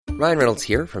Ryan Reynolds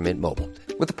here from Mint Mobile.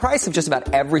 With the price of just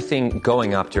about everything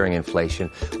going up during inflation,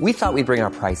 we thought we'd bring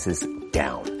our prices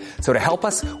down. So to help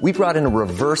us, we brought in a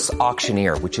reverse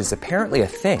auctioneer, which is apparently a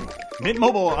thing. Mint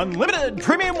Mobile Unlimited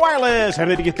Premium Wireless. How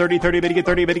to get 30, 30, bit to get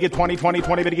 30, bit to get 20, 20,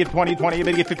 20, bit to get 20, 20,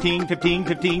 bit to get 15, 15,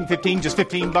 15, 15, just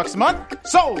 $15 a month?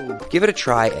 Sold! Give it a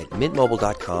try at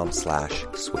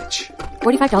mintmobile.com/switch.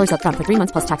 $45 up front for 3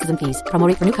 months plus taxes and fees. Promo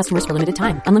rate for new customers for limited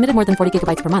time. Unlimited more than 40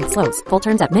 gigabytes per month. Slows full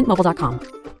terms at mintmobile.com.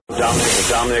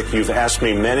 Dominic, you've asked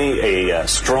me many a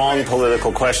strong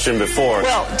political question before.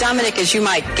 Well, Dominic, as you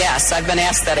might guess, I've been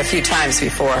asked that a few times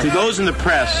before. To those in the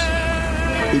press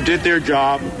who did their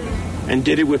job and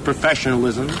did it with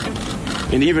professionalism,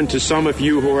 and even to some of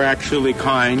you who are actually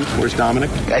kind, where's Dominic?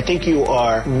 I think you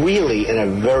are really in a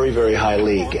very, very high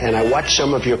league. And I watch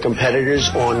some of your competitors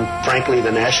on, frankly,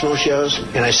 the national shows,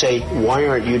 and I say, why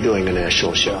aren't you doing a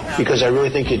national show? Because I really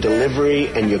think your delivery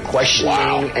and your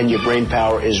questioning and your brain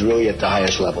power is really at the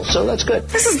highest level. So that's good.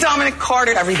 This is Dominic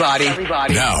Carter, everybody.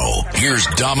 Now, here's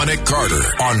Dominic Carter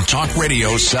on Talk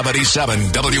Radio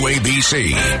 77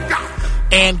 WABC.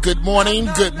 And good morning.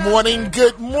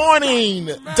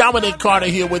 Dominic Carter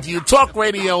here with you. Talk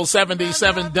Radio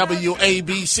 77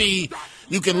 WABC.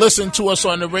 You can listen to us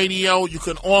on the radio. You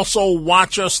can also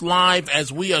watch us live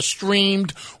as we are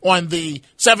streamed on the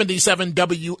 77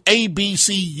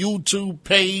 WABC YouTube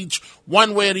page.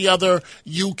 One way or the other,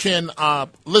 you can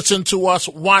listen to us,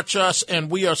 watch us,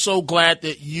 and we are so glad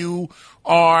that you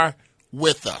are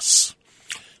with us.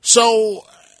 So,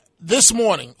 this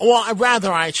morning, or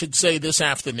rather I should say this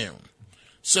afternoon.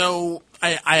 So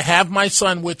I have my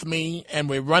son with me, and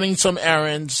we're running some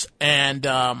errands, and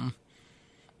the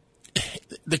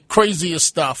craziest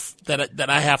stuff that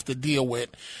I have to deal with.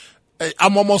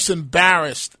 I'm almost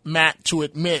embarrassed, Matt, to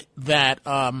admit that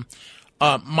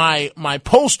my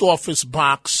post office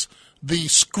box, the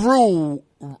screw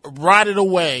rotted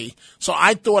away, so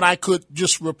I thought I could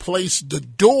just replace the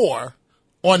door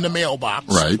on the mailbox.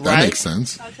 Right, that makes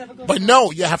sense. But no,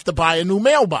 you have to buy a new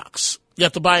mailbox.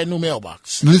 This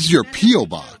is your P.O.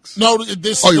 box? No,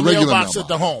 this is the mailbox at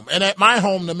the home. And at my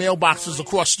home, the mailbox is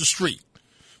across the street.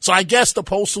 So I guess the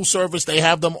Postal Service, they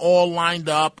have them all lined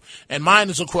up, and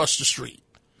mine is across the street.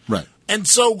 Right. And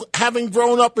so, having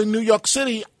grown up in New York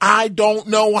City, I don't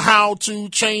know how to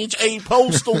change a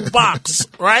postal box,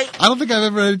 right? I don't think I've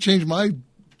ever had to change my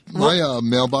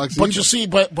mailbox But either. you see,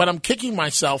 but I'm kicking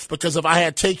myself because if I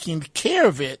had taken care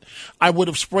of it, I would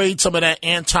have sprayed some of that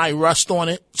anti-rust on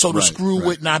it so the screw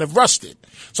would not have rusted.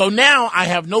 So now I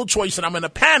have no choice, and I'm in a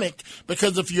panic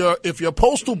because if your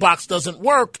postal box doesn't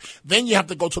work, then you have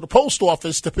to go to the post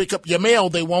office to pick up your mail.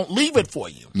 They won't leave it for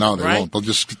you. No, they won't. They'll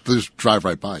just drive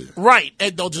right by you. Right,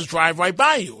 and they'll just drive right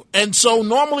by you. And so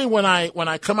normally when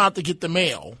I come out to get the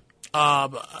mail,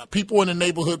 people in the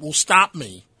neighborhood will stop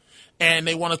me. And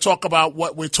they want to talk about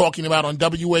what we're talking about on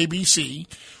WABC,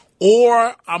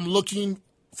 or I'm looking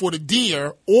for the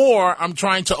deer, or I'm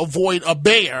trying to avoid a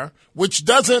bear, which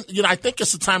doesn't, I think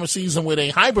it's the time of season where they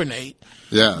hibernate.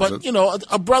 Yeah. But,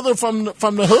 a brother from the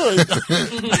hood,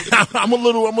 I'm a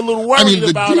little worried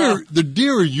about. The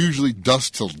deer are usually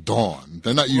dusk till dawn.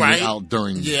 They're not usually out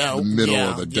during the middle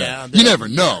of the day. Yeah, you never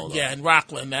know, though. Yeah, in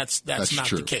Rockland, that's not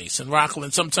true. the case. In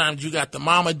Rockland, sometimes you got the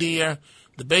mama deer,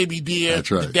 the baby deer, That's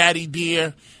right. the daddy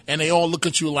deer, and they all look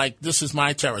at you like, this is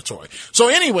my territory. So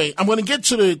anyway, I'm going to get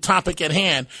to the topic at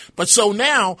hand. But so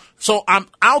I'm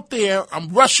out there, I'm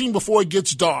rushing before it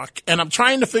gets dark, and I'm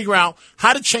trying to figure out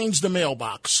how to change the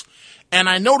mailbox. And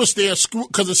I noticed there's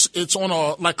because it's on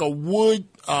a wood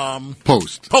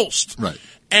post. Right.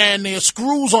 And there's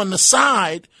screws on the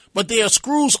side, but there are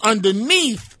screws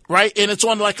underneath, right? And it's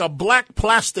on like a black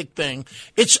plastic thing.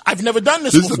 I've never done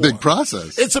this before. This is a big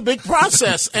process. It's a big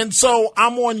process. And so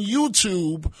I'm on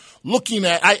YouTube looking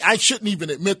at, I shouldn't even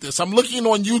admit this. I'm looking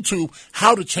on YouTube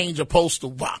how to change a postal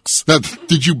box. Now,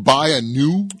 did you buy a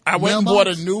new I went and bought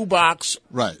a new box.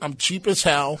 Right. I'm cheap as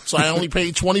hell. So I only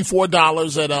paid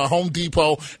 $24 at Home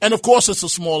Depot. And of course it's a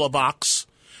smaller box.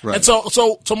 Right. And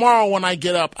so tomorrow when I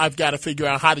get up, I've got to figure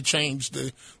out how to change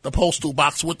the postal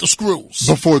box with the screws.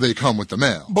 Before they come with the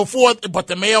mail. But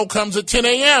the mail comes at 10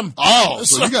 a.m. Oh,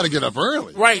 so you got to get up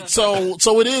early. Right. So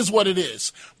it is what it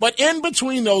is. But in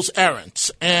between those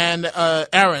errands, and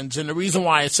the reason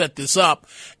why I set this up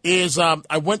is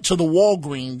I went to the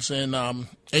Walgreens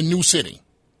in New City,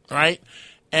 right?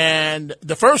 And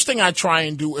the first thing I try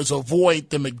and do is avoid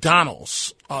the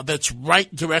McDonald's that's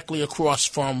right directly across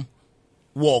from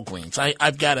Walgreens.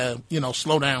 I've got to,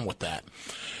 slow down with that.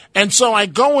 And so I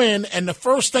go in, and the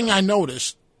first thing I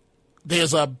notice,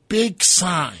 there's a big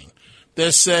sign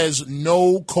that says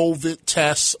no COVID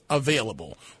tests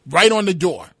available right on the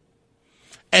door.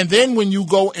 And then when you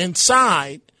go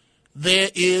inside, there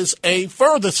is a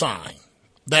further sign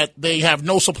that they have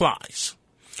no supplies.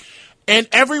 And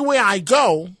everywhere I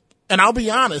go, and I'll be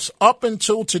honest, up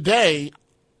until today,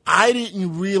 I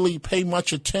didn't really pay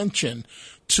much attention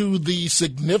to the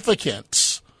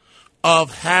significance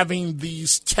of having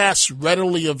these tests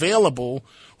readily available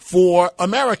for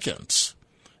Americans.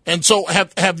 And so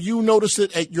have you noticed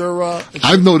it at your...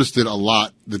 I've noticed it a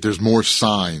lot, that there's more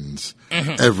signs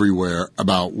everywhere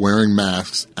about wearing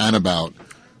masks and about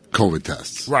COVID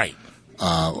tests. Right.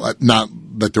 Not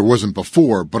that there wasn't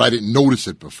before, but I didn't notice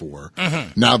it before.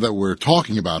 Now that we're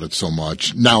talking about it so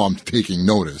much, now I'm taking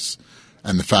notice.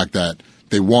 And the fact that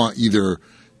they want either,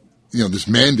 this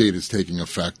mandate is taking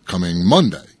effect coming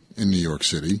Monday in New York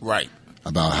City. Right.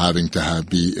 About having to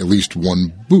be at least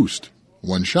one boost,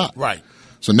 one shot. Right.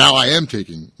 So now I am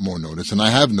taking more notice, and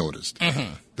I have noticed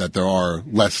that there are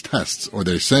less tests, or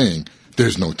they're saying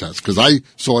there's no tests. Because I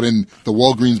saw it in the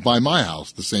Walgreens by my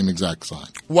house, the same exact sign.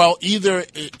 Well, either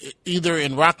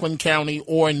in Rockland County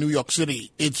or in New York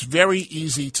City, it's very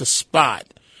easy to spot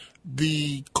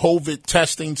the COVID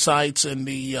testing sites and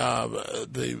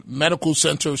the medical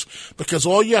centers, because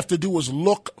all you have to do is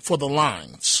look for the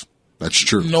lines. That's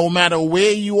true. No matter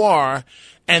where you are,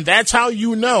 and that's how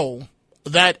you know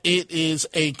that it is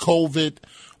a COVID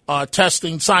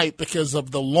testing site, because of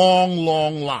the long,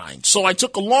 long line. So I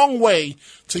took a long way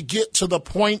to get to the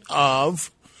point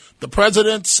of the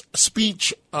president's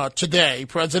speech today,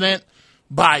 President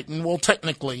Biden, well,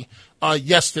 technically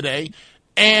yesterday,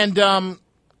 and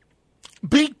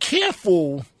be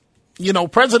careful.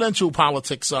 Presidential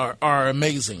politics are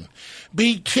amazing.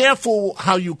 Be careful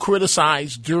how you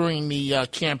criticize during the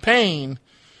campaign,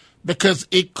 because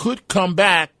it could come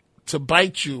back to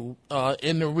bite you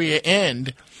in the rear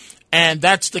end. And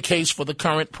that's the case for the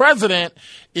current president.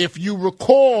 If you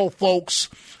recall, folks,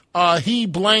 he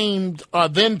blamed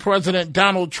then President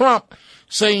Donald Trump,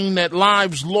 saying that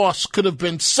lives lost could have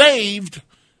been saved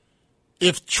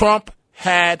if Trump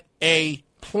had a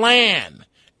plan.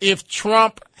 If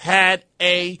Trump had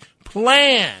a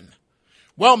plan.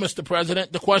 Well, Mr.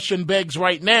 President, the question begs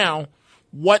right now,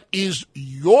 what is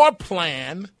your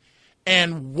plan,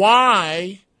 and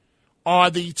why are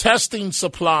the testing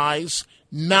supplies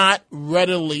not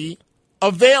readily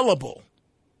available?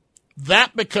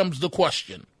 That becomes the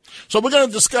question. So we're going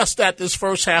to discuss that this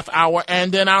first half hour,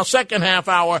 and then our second half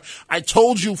hour, I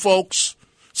told you folks,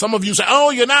 some of you say,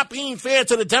 oh, you're not being fair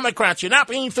to the Democrats. You're not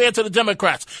being fair to the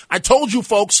Democrats. I told you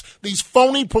folks, these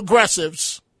phony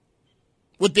progressives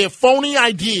with their phony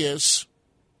ideas,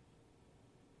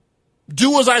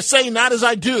 do as I say, not as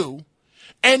I do.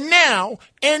 And now,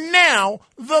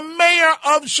 the mayor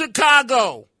of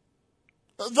Chicago,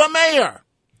 the mayor,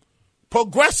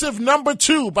 progressive number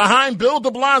 2 behind Bill de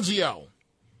Blasio,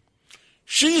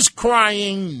 she's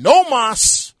crying, no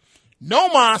mas, no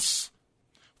mas,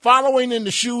 following in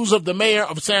the shoes of the mayor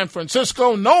of San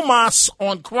Francisco, no mas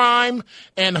on crime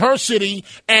in her city,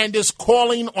 and is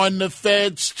calling on the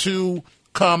feds to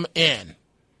come in.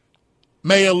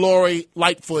 Mayor Lori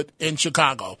Lightfoot in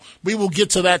Chicago. We will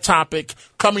get to that topic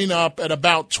coming up at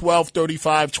about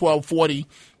 12:35, 12:40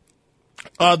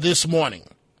 this morning.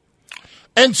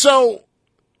 And so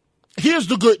here's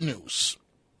the good news.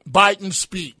 Biden's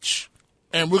speech.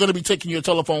 And we're going to be taking your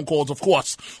telephone calls, of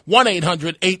course.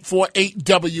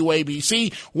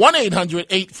 1-800-848-WABC,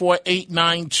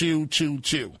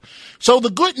 1-800-848-9222. So the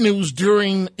good news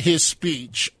during his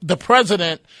speech, the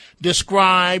president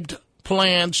described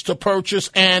plans to purchase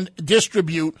and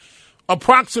distribute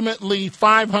approximately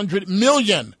 500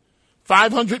 million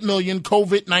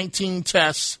COVID-19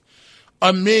 tests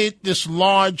amid this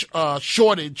large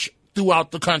shortage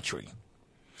throughout the country.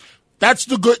 That's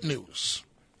the good news.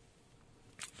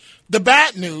 The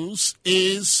bad news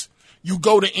is you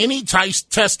go to any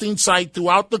testing site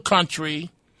throughout the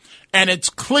country, and it's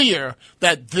clear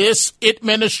that this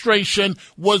administration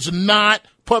was not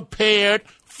prepared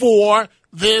for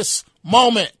this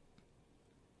moment.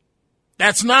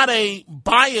 That's not a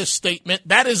biased statement.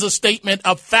 That is a statement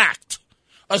of fact.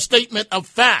 A statement of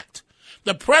fact.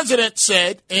 The president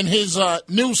said in his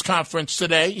news conference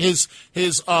today, his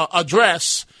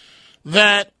address,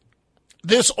 that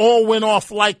this all went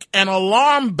off like an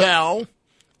alarm bell,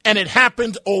 and it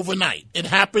happened overnight. It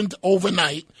happened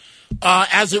overnight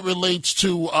as it relates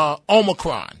to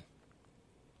Omicron.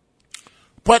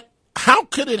 But how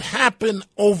could it happen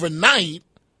overnight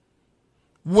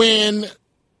when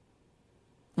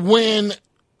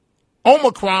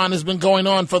Omicron has been going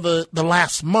on for the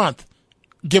last month,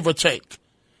 give or take?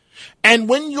 And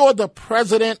when you're the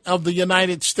president of the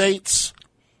United States,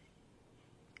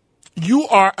 you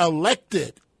are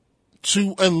elected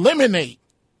to eliminate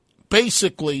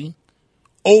basically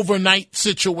overnight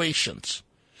situations.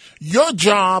 Your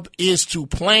job is to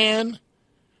plan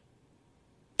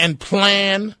and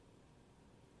plan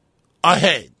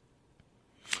ahead.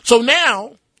 So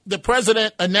now the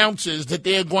president announces that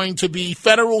there are going to be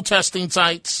federal testing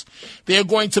sites. There are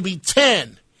going to be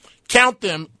 10, count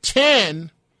them,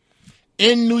 10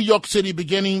 in New York City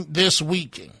beginning this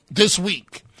week.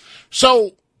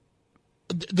 So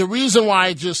the reason why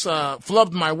I just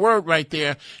flubbed my word right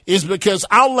there is because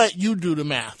I'll let you do the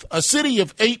math. A city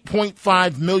of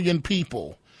 8.5 million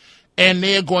people, and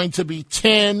there are going to be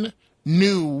 10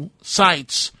 new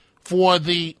sites for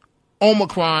the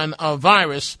Omicron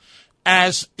virus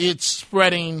as it's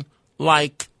spreading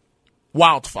like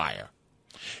wildfire.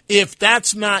 If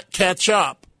that's not catch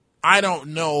up, I don't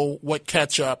know what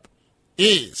catch up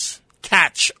is.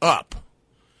 Catch up.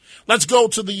 Let's go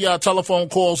to the telephone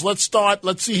calls. Let's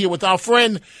see here with our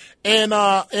friend in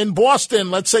Boston.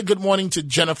 Let's say good morning to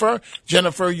Jennifer.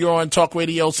 Jennifer, you're on Talk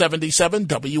Radio 77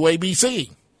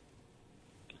 WABC.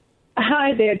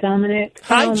 Hi there, Dominic.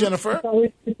 Hi, Jennifer. It's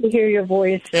always good to hear your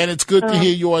voice. And it's good to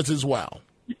hear yours as well.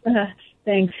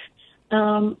 Thanks.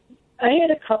 I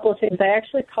had a couple of things. I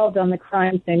actually called on the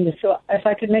crime thing, so if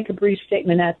I could make a brief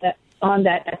statement on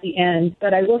that at the end.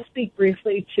 But I will speak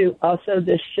briefly to also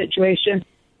this situation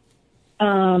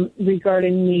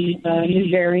regarding the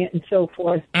new variant and so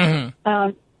forth. Mm-hmm.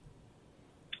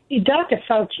 Dr.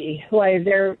 Fauci, who I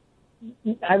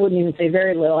wouldn't even say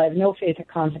very little, I have no faith or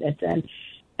confidence in,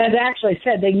 has actually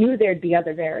said they knew there'd be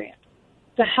other variants.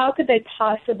 So how could they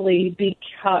possibly be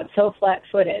caught so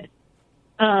flat-footed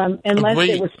unless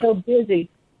they were so busy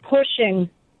pushing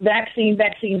vaccine,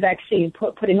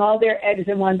 putting all their eggs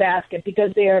in one basket,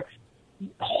 because they are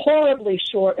horribly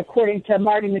short, according to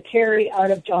Marty McCary out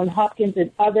of Johns Hopkins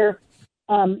and other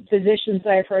physicians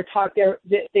that I've heard talk there.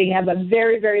 They have a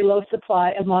very, very low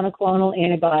supply of monoclonal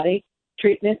antibody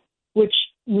treatment, which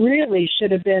really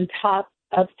should have been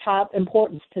of top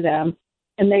importance to them,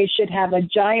 and they should have a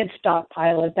giant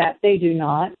stockpile of that. They do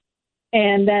not.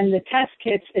 And then the test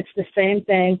kits, it's the same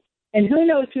thing. And who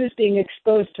knows who's being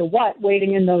exposed to what,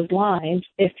 waiting in those lines.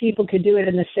 If people could do it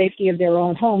in the safety of their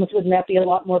own homes, wouldn't that be a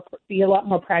lot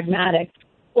more pragmatic?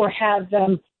 Or have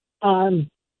them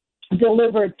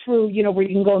delivered through, where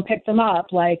you can go and pick them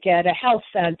up, like at a health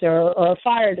center or a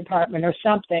fire department or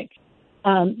something.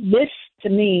 This, to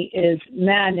me, is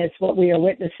madness, what we are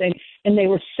witnessing. And they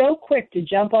were so quick to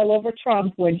jump all over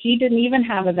Trump when he didn't even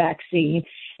have a vaccine.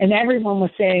 And everyone was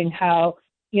saying how,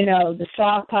 the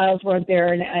stockpiles weren't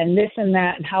there and this and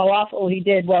that and how awful he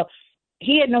did. Well,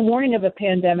 he had no warning of a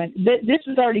pandemic. This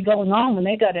was already going on when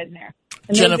they got in there.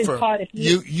 And Jennifer,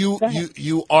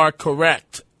 you are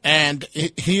correct. And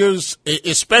here's,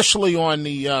 especially on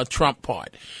the Trump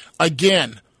part,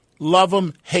 again, love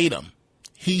him, hate him.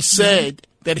 He said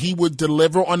that he would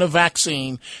deliver on a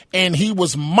vaccine, and he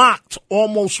was mocked,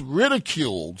 almost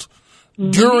ridiculed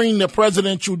during the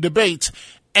presidential debates.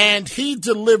 And he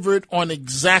delivered on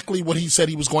exactly what he said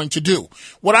he was going to do.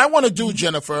 What I want to do,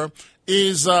 Jennifer,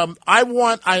 is I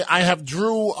have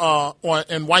Drew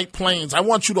in White Plains. I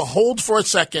want you to hold for a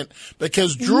second,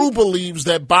 because Drew believes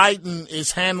that Biden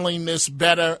is handling this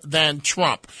better than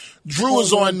Trump. Drew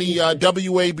is on the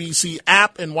WABC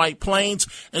app in White Plains.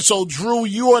 And so, Drew,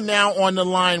 you are now on the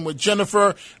line with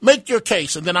Jennifer. Make your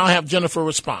case, and then I'll have Jennifer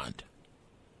respond.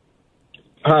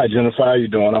 Hi, Jennifer. How you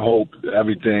doing? I hope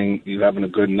you're having a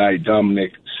good night.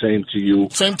 Dominic, same to you.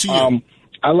 Same to you.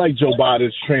 I like Joe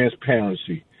Biden's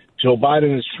transparency. Joe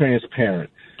Biden is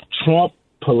transparent. Trump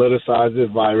politicized the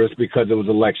virus because it was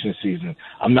election season.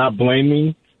 I'm not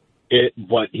blaming it,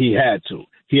 but he had to.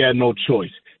 He had no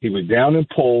choice. He was down in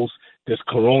polls. This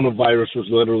coronavirus was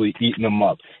literally eating him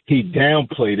up. He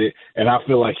downplayed it, and I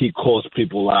feel like he cost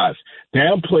people lives.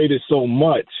 Downplayed it so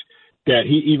much that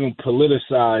he even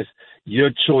politicized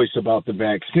your choice about the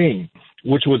vaccine,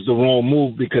 which was the wrong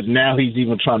move, because now he's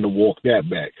even trying to walk that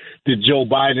back. Did Joe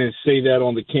Biden say that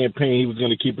on the campaign he was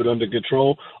going to keep it under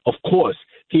control? Of course.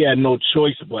 He had no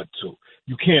choice but to.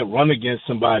 You can't run against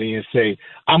somebody and say,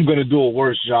 I'm going to do a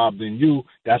worse job than you.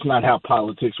 That's not how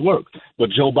politics work.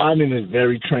 But Joe Biden is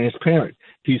very transparent.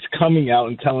 He's coming out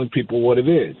and telling people what it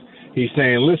is. He's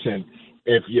saying, listen,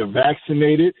 if you're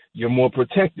vaccinated, you're more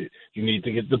protected. You need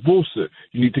to get the booster.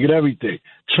 You need to get everything.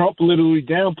 Trump literally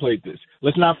downplayed this.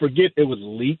 Let's not forget it was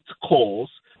leaked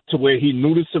calls to where he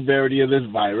knew the severity of this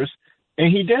virus,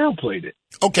 and he downplayed it.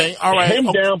 Okay, all right. Him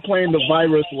downplaying the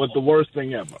virus was the worst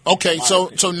thing ever. Okay,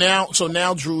 so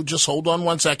now, Drew, just hold on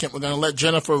 1 second. We're going to let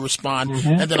Jennifer respond,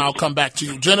 and then I'll come back to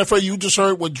you. Jennifer, you just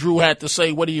heard what Drew had to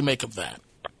say. What do you make of that?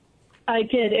 I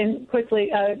did, and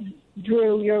quickly,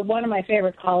 Drew, you're one of my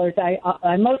favorite callers.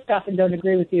 I most often don't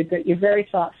agree with you, but you're very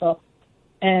thoughtful.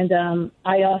 And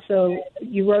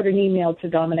you wrote an email to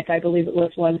Dominic, I believe it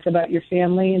was once, about your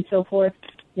family and so forth,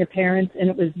 your parents, and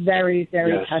it was very,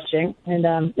 very touching,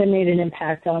 and it made an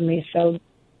impact on me. So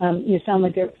you sound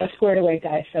like a squared away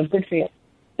guy, so good for you.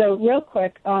 So real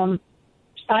quick,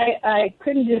 I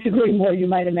couldn't disagree more, you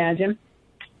might imagine.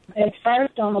 As far as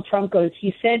Donald Trump goes,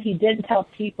 he said he didn't tell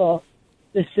people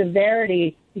the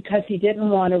severity because he didn't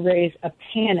want to raise a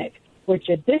panic, which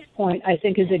at this point I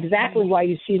think is exactly why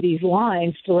you see these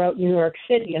lines throughout New York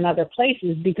City and other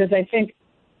places, because I think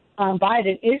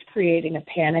Biden is creating a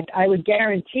panic. I would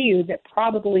guarantee you that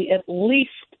probably at least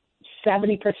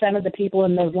 70% of the people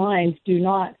in those lines do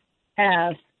not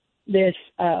have this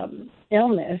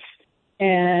illness.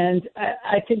 And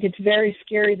I think it's very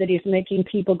scary that he's making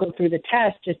people go through the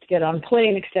test just to get on a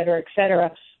plane, et cetera, et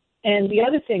cetera. And the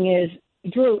other thing is,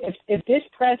 Drew, if this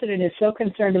president is so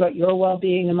concerned about your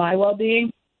well-being and my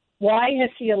well-being, why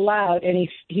has he allowed, and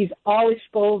he's always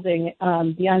scolding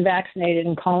the unvaccinated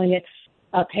and calling it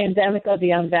a pandemic of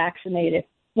the unvaccinated,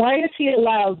 why has he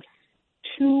allowed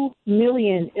 2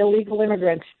 million illegal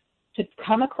immigrants to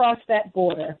come across that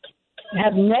border,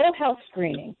 have no health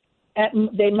screening?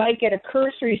 They might get a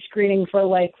cursory screening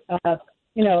for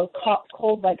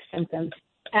cold-like symptoms.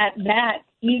 At that,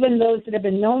 even those that have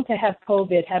been known to have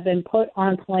COVID have been put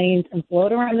on planes and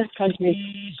float around this country.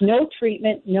 No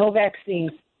treatment, no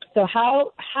vaccines. So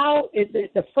how is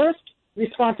it the first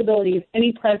responsibility of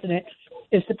any president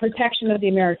is the protection of the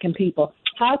American people?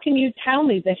 How can you tell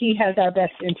me that he has our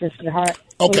best interest at heart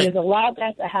when he has allowed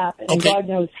that to happen? And God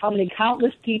knows how many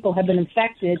countless people have been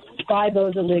infected by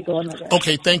those illegal immigrants.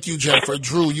 Okay, thank you, Jennifer.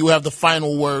 Drew, you have the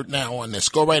final word now on this.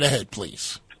 Go right ahead,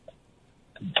 please.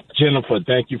 Jennifer,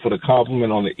 thank you for the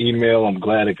compliment on the email. I'm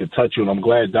glad it could touch you, and I'm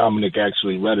glad Dominic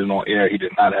actually read it on air. He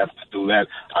did not have to do that.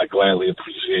 I gladly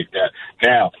appreciate that.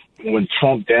 Now, when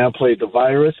Trump downplayed the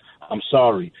virus, I'm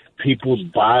sorry, people's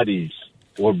bodies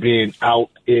were being out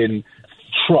in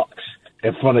trucks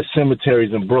in front of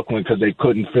cemeteries in Brooklyn because they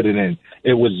couldn't fit it in.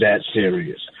 It was that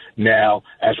serious. Now,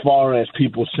 as far as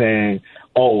people saying,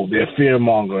 oh, they're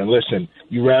fear-mongering, listen,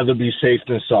 you'd rather be safe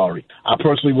than sorry. I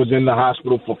personally was in the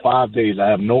hospital for 5 days. I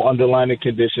have no underlying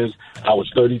conditions. I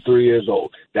was 33 years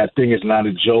old. That thing is not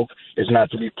a joke. It's not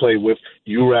to be played with.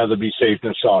 You'd rather be safe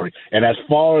than sorry. And as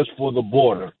far as for the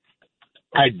border,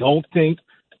 I don't think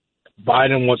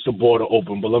Biden wants the border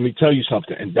open. But let me tell you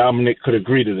something, and Dominic could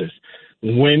agree to this.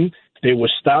 When they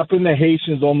were stopping the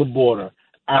Haitians on the border,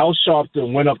 Al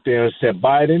Sharpton went up there and said,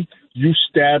 Biden, you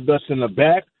stabbed us in the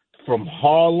back from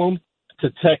Harlem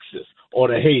to Texas or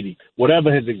to Haiti,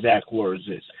 whatever his exact words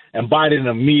is. And Biden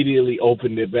immediately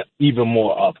opened it even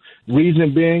more up.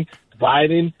 Reason being,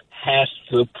 Biden has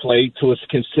to play to his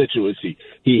constituency.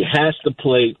 He has to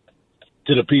play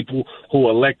to the people who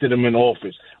elected him in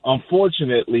office.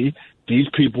 Unfortunately, these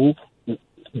people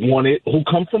who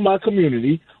come from my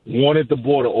community, wanted the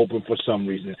border open for some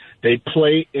reason. They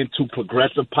play into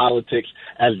progressive politics,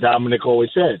 as Dominic always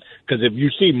says, because if you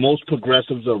see, most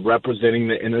progressives are representing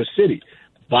the inner city.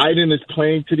 Biden is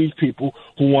playing to these people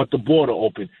who want the border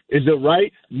open. Is it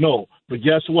right? No. But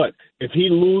guess what? If he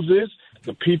loses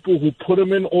the people who put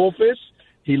him in office,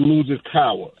 he loses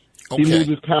power. Okay. He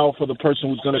loses power for the person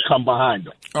who's going to come behind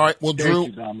him. All right. Well, Drew,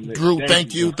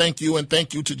 thank you. And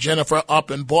thank you to Jennifer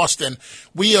up in Boston.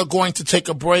 We are going to take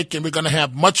a break, and we're going to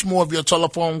have much more of your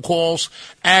telephone calls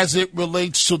as it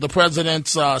relates to the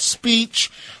president's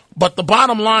speech. But the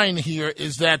bottom line here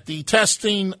is that the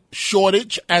testing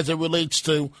shortage as it relates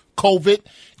to COVID,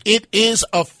 it is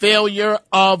a failure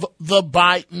of the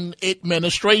Biden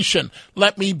administration.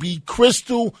 Let me be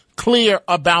crystal clear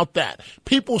about that.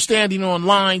 People standing on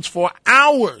lines for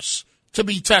hours to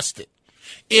be tested.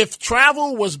 If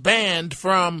travel was banned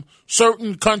from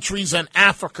certain countries in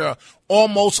Africa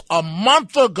almost a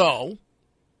month ago,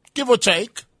 give or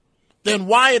take, then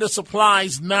why are the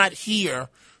supplies not here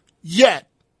yet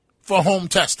for home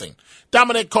testing?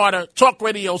 Dominic Carter, Talk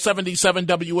Radio 77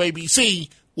 WABC.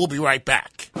 We'll be right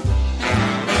back.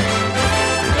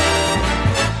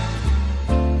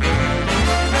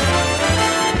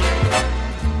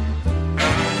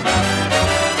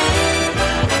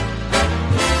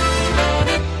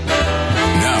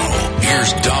 Now,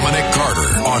 here's Dominic Carter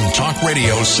on Talk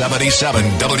Radio 77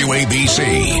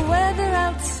 WABC. The weather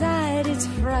outside is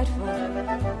frightful,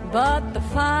 but the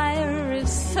fire is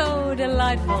so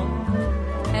delightful.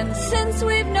 And since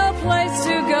we've no place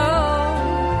to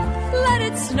go, let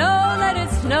it snow, let it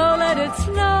snow, let it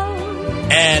snow.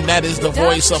 And that is the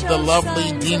voice of the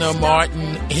lovely Dina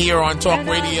Martin here on Talk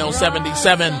Radio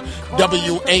 77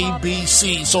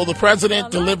 WABC. So the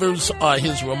president delivers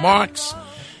his remarks,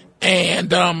 and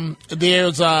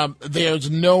there's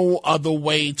no other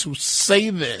way to say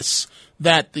this,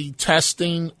 that the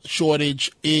testing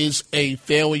shortage is a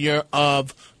failure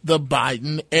of the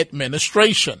Biden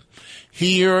administration.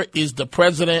 Here is the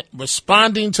president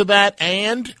responding to that,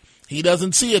 and he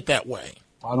doesn't see it that way.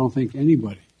 I don't think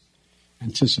anybody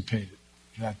anticipated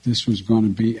that this was going to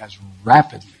be as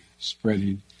rapidly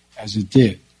spreading as it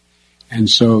did. And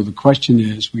so the question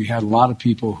is, we had a lot of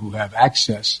people who have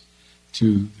access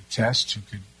to the tests, who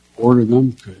could order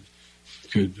them,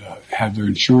 could have their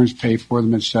insurance pay for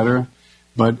them, et cetera.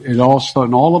 But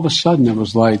all of a sudden, it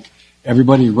was like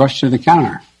everybody rushed to the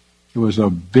counter. It was a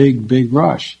big, big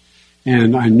rush.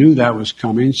 And I knew that was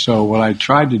coming. So what I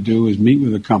tried to do is meet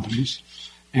with the companies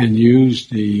and use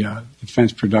the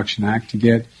Defense Production Act to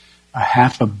get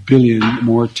 500 million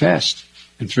more tests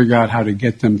and figure out how to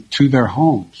get them to their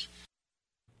homes.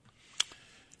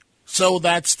 So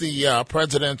that's the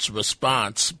president's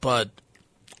response, but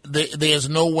there's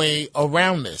no way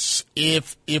around this.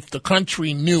 If the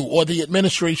country knew, or the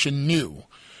administration knew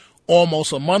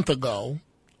almost a month ago,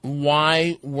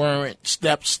 why weren't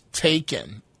steps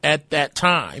taken at that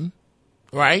time,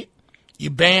 right? You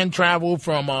banned travel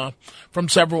from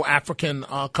several African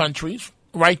countries.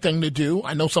 Right thing to do.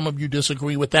 I know some of you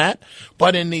disagree with that,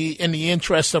 but in the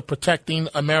interest of protecting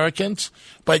Americans.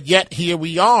 But yet here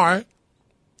we are,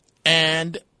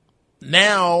 and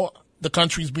now the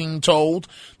country's being told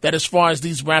that as far as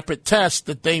these rapid tests,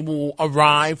 that they will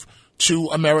arrive to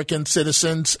American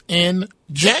citizens in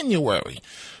January.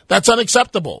 That's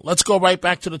unacceptable. Let's go right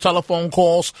back to the telephone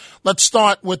calls. Let's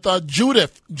start with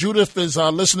Judith. Judith is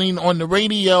listening on the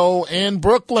radio in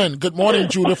Brooklyn. Good morning,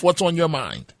 Judith. What's on your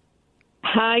mind?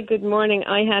 Hi, good morning.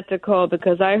 I had to call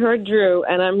because I heard Drew,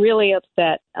 and I'm really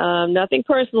upset. Nothing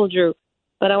personal, Drew,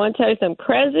 but I want to tell you something.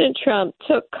 President Trump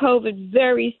took COVID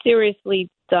very seriously,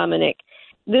 Dominic.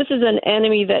 This is an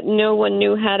enemy that no one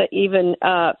knew how to even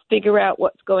figure out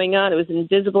what's going on. It was an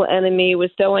invisible enemy. It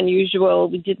was so unusual.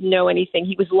 We didn't know anything.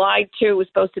 He was lied to. It was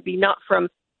supposed to be not from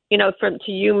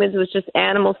to humans. It was just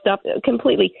animal stuff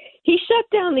completely. He shut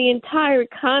down the entire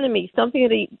economy, something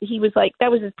that he was like,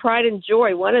 that was his pride and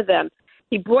joy, one of them.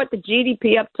 He brought the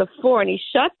GDP up to 4, and he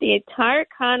shut the entire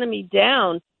economy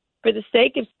down for the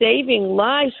sake of saving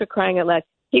lives, for crying out loud.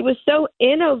 He was so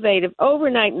innovative,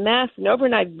 overnight masks and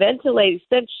overnight ventilators,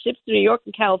 sent ships to New York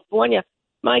and California.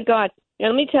 My God. Now,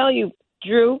 let me tell you,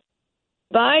 Drew,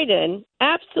 Biden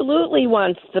absolutely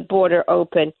wants the border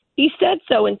open. He said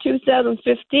so in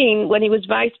 2015 when he was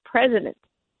vice president.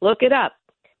 Look it up.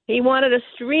 He wanted a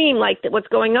stream like what's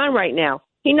going on right now.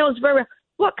 He knows very well.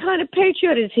 What kind of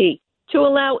patriot is he to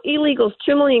allow illegals,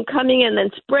 2 million coming in, then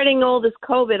spreading all this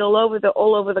COVID all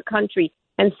over the country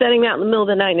and setting out in the middle of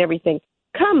the night and everything?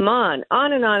 Come on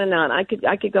and on and on. I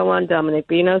could go on, Dominic,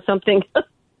 but you know something?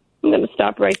 I'm going to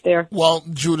stop right there. Well,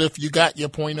 Judith, you got your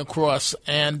point across,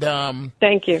 and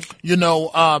thank you. You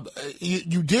know,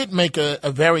 you did make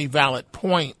a very valid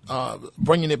point,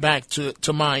 bringing it back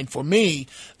to mind for me,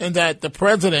 in that the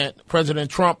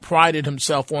President Trump, prided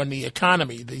himself on the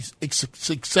economy, the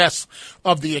success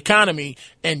of the economy,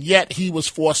 and yet he was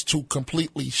forced to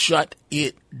completely shut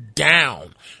it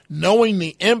down, knowing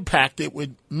the impact it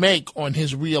would make on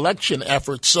his reelection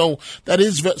efforts. So that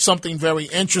is something very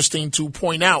interesting to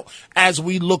point out as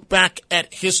we look back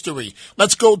at history.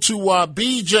 Let's go to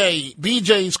BJ.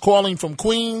 BJ's calling from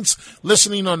Queens,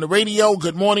 listening on the radio.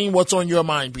 Good morning. What's on your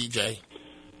mind, BJ?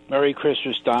 Merry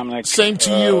Christmas, Dominic. Same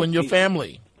to you and your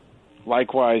family.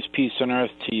 Likewise, peace on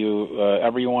earth to you,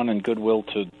 everyone, and goodwill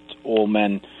to all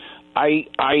men. I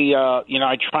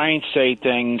try and say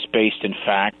things based in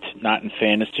fact, not in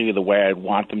fantasy, the way I'd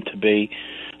want them to be.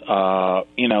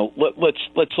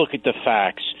 Let's look at the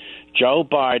facts. Joe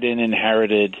Biden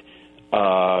inherited 2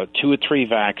 or 3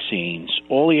 vaccines.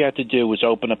 All he had to do was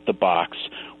open up the box.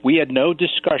 We had no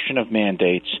discussion of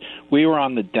mandates. We were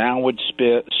on the downward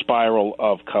spiral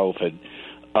of COVID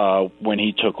when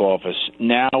he took office.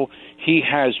 Now he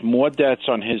has more deaths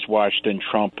on his watch than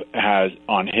Trump has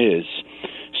on his.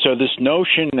 So this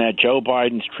notion that Joe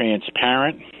Biden's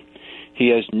transparent, he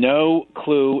has no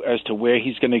clue as to where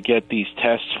he's going to get these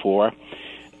tests for.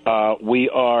 We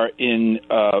are in,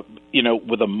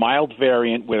 with a mild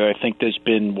variant where I think there's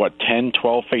been, 10,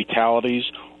 12 fatalities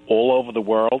all over the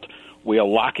world. We are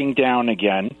locking down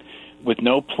again with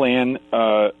no plan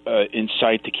in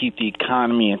sight to keep the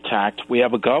economy intact. We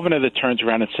have a governor that turns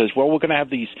around and says, well, we're going to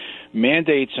have these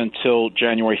mandates until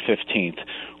January 15th.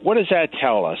 What does that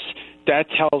tell us? that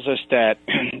tells us that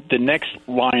the next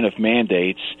line of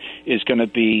mandates is going to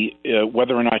be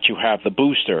whether or not you have the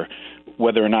booster,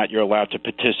 whether or not you're allowed to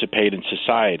participate in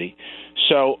society.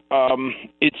 So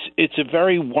it's a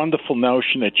very wonderful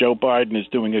notion that Joe Biden is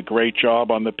doing a great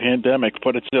job on the pandemic,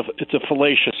 but it's a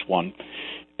fallacious one.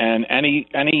 And any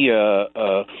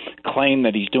claim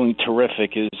that he's doing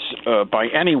terrific is by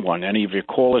anyone, any of your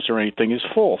callers or anything, is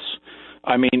false.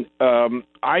 I mean,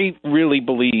 I really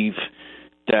believe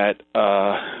that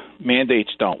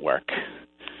mandates don't work.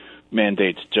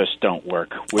 Mandates just don't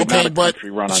work. We're not a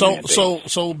country run on mandates.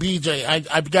 So BJ,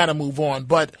 I've got to move on.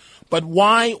 But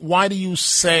why do you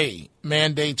say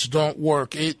mandates don't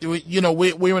work?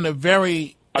 We're in a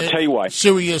very I'll tell you why.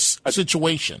 Serious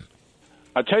situation.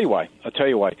 I'll tell you why.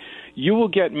 You will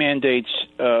get mandates.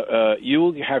 You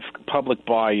will have public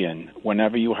buy-in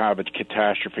whenever you have a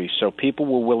catastrophe. So people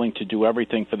were willing to do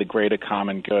everything for the greater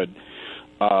common good,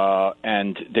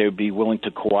 and they would be willing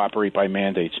to cooperate by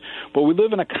mandates. But we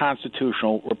live in a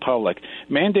constitutional republic.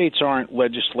 Mandates aren't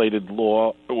legislated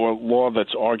law or law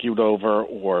that's argued over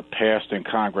or passed in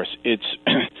Congress. It's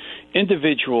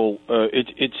individual. It's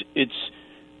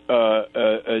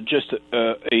just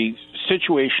a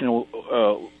situational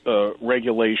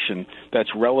regulation that's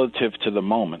relative to the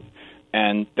moment,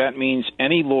 and that means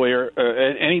any lawyer,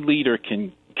 any leader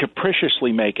can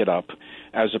capriciously make it up,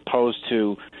 as opposed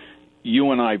to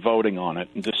you and I voting on it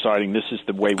and deciding this is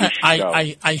the way we should go.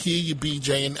 I hear you,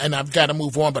 BJ, and I've got to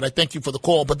move on, but I thank you for the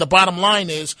call. But the bottom line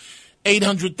is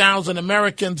 800,000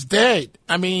 Americans dead.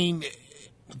 I mean,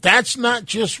 that's not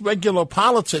just regular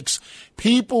politics.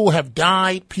 People have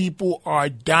died. People are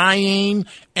dying.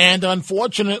 And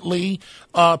unfortunately,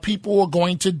 people are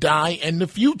going to die in the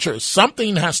future.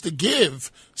 Something has to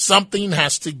give. Something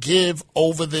has to give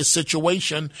over this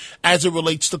situation as it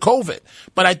relates to COVID.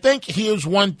 But I think here's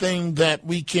one thing that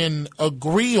we can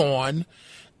agree on,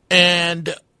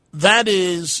 and that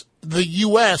is the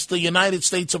U.S., the United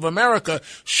States of America,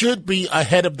 should be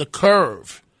ahead of the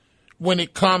curve when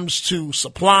it comes to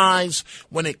supplies,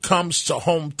 when it comes to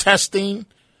home testing.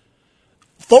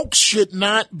 Folks should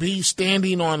not be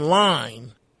standing on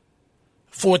line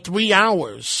for 3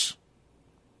 hours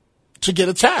to get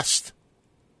a test.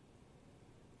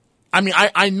 I mean,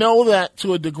 I know that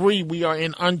to a degree we are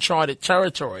in uncharted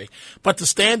territory, but to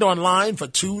stand on line for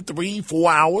 2, 3,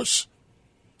 4 hours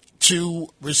to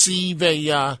receive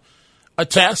a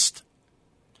test,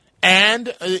 and,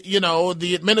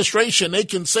 the administration, they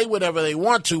can say whatever they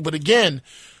want to, but again,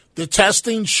 the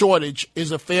testing shortage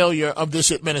is a failure of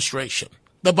this administration,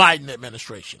 the Biden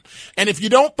administration. And if you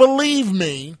don't believe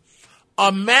me,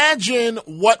 imagine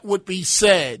what would be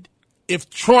said if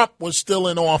Trump was still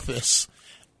in office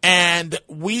and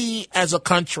we as a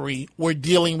country were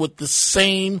dealing with the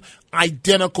same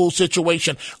identical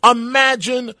situation.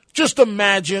 Just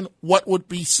imagine what would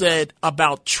be said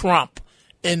about Trump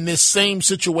in this same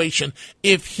situation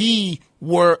if he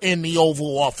were in the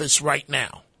Oval Office right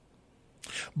now.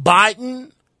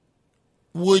 Biden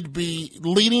would be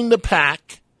leading the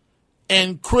pack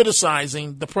and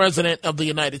criticizing the President of the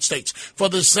United States for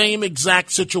the same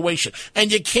exact situation.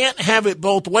 And you can't have it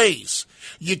both ways.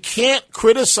 You can't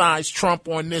criticize Trump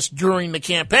on this during the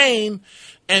campaign,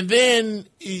 and then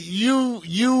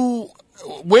you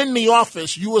win the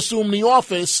office, you assume the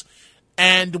office,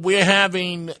 and we're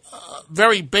having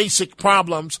very basic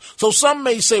problems. So some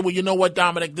may say, well, you know what,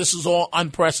 Dominic, this is all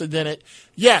unprecedented.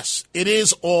 Yes, it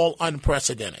is all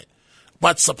unprecedented.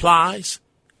 But supplies,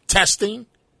 testing,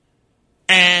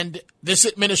 and this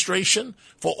administration,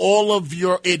 for all of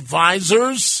your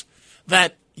advisors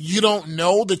that you don't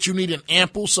know that you need an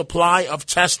ample supply of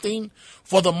testing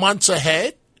for the months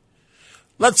ahead.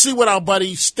 Let's see what our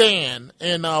buddy Stan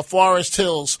in Forest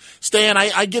Hills. Stan,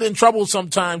 I get in trouble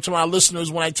sometimes to my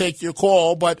listeners when I take your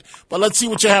call, but let's see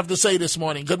what you have to say this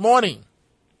morning. Good morning.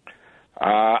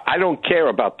 I don't care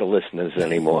about the listeners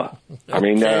anymore. I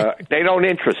mean, they don't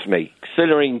interest me.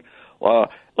 Considering,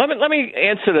 let me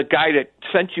answer the guy that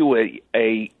sent you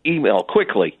a email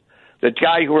quickly. The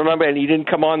guy who, remember, and he didn't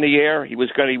come on the air. He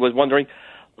was wondering,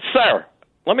 sir.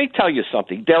 Let me tell you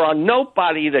something. There are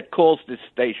nobody that calls this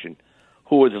station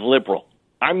who is liberal.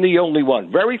 I'm the only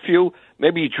one. Very few.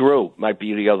 Maybe Drew might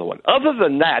be the other one. Other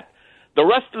than that, the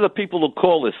rest of the people who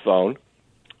call this phone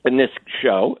in this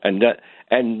show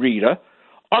and Rita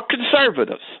are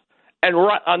conservatives and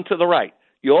on to the right.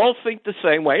 You all think the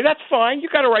same way. That's fine. You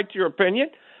got a right to your opinion.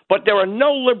 But there are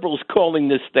no liberals calling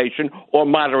this station or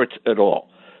moderates at all.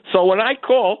 So when I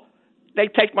call, they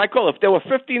take my call. If there were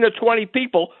 15 or 20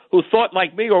 people who thought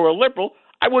like me or were liberal,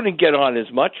 I wouldn't get on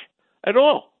as much at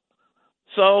all.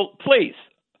 So please,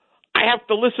 I I have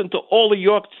to listen to all of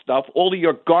your stuff, all of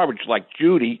your garbage, like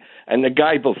Judy and the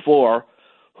guy before,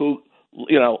 who,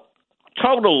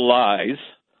 total lies,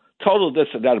 total this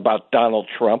and that about Donald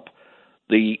Trump,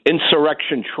 the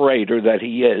insurrection traitor that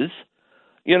he is.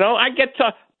 I get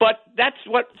to, but that's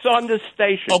what's on this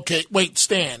station. Okay, wait,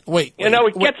 Stan, wait.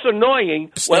 It gets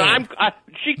annoying when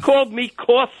she called me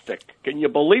caustic. Can you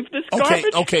believe this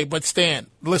garbage? Okay, but Stan,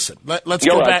 listen, let's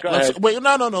go back.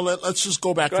 Let's just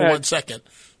go back for 1 second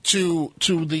to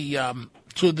the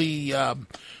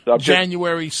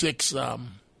January 6th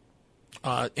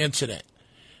incident.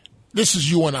 This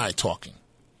is you and I talking.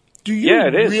 Do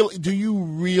you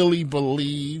really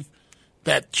believe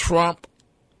that Trump?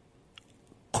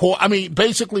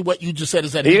 Basically, what you just said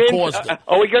is that he caused it.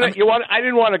 Are we gonna? I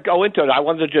didn't want to go into it. I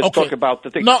wanted to just talk about the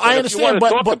thing. No, I understand.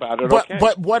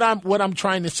 But what I'm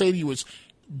trying to say to you is,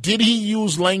 did he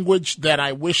use language that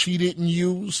I wish he didn't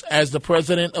use as the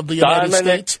president of the United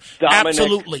States?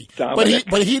 Absolutely. But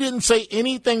he didn't say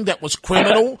anything that was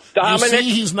criminal. Dominic, you see,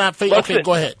 he's not. Okay,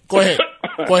 go ahead. Go ahead.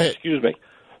 Excuse me.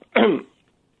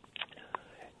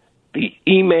 The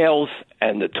emails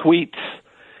and the tweets.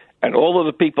 And all of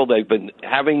the people, they've been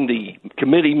having the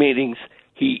committee meetings.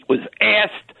 He was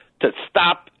asked to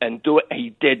stop and do it.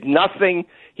 He did nothing.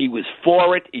 He was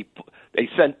for it. They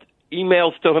sent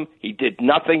emails to him. He did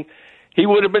nothing. He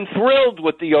would have been thrilled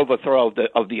with the overthrow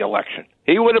of the election.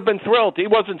 He would have been thrilled. He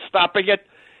wasn't stopping it.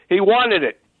 He wanted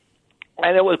it.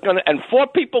 And it was and 4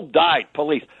 people died,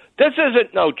 police. This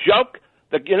isn't no joke.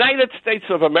 The United States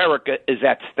of America is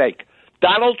at stake.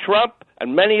 Donald Trump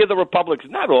and many of the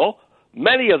Republicans, not all,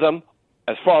 many of them,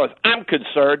 as far as I'm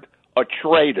concerned, are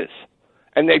traitors.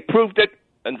 And they proved it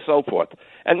and so forth.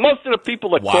 And most of the people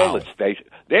that call this station,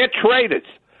 they're traitors.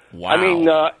 Wow. I mean,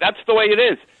 that's the way it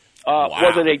is.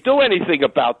 Whether they do anything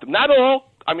about them. Not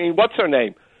all. I mean, what's her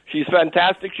name? She's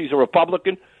fantastic. She's a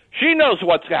Republican. She knows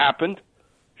what's happened.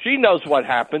 She knows what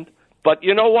happened. But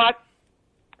you know what?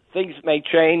 Things may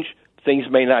change. Things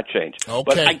may not change. Okay.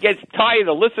 But I get tired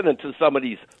of listening to some of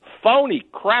these phony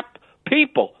crap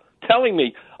people telling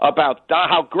me about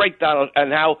how great Donald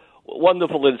and how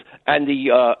wonderful it is, and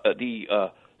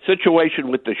the situation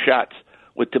with the shots,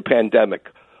 with the pandemic.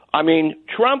 I mean,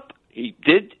 Trump, he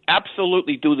did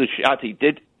absolutely do the shots. He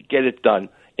did get it done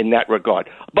in that regard.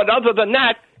 But other than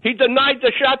that, he denied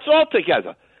the shots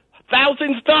altogether.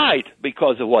 Thousands died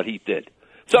because of what he did.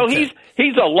 So he's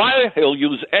a liar. He'll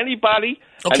use anybody.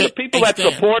 Okay. And the people that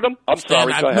support him,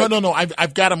 sorry, go ahead. No,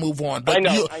 I've got to move on. But I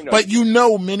know. But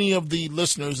many of the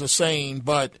listeners are saying,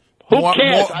 but who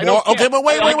cares? I don't care. Okay, but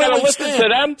wait, listen Stan. to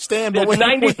them. Stan, there's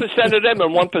 90% of them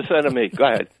and 1% of me. Go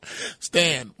ahead.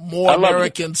 Stan, more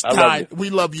Americans died. We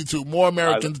love you too. More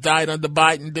Americans died under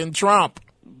Biden than Trump.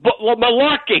 But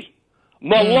malarkey.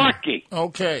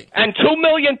 Okay. And 2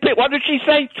 million people. What did she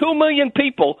say? 2 million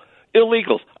people,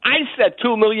 illegals. I said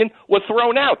 2 million were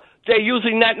thrown out. They're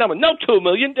using that number. No 2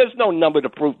 million. There's no number to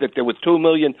prove that there was 2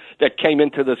 million that came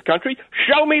into this country.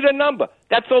 Show me the number.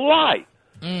 That's a lie.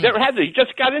 There has he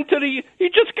just got into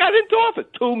office.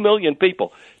 2 million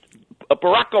people.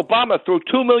 Barack Obama threw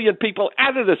 2 million people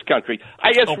out of this country. I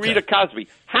asked Rita Cosby,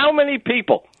 how many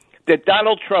people did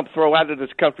Donald Trump throw out of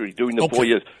this country during the 4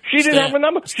 years? She didn't have a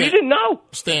number. She didn't know.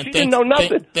 Stan, she didn't know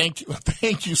nothing.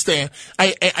 Thank you, Stan.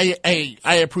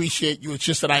 I appreciate you. It's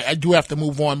just that I do have to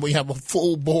move on. We have a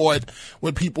full board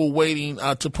with people waiting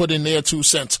to put in their 2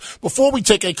 cents. Before we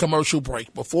take a commercial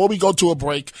break, before we go to a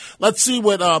break, let's see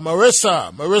what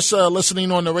Marissa,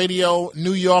 listening on the radio,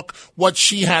 New York, what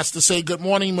she has to say. Good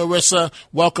morning, Marissa.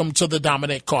 Welcome to the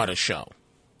Dominic Carter Show.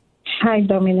 Hi,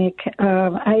 Dominic.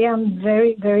 I am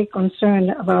very, very concerned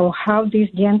about how this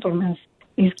gentleman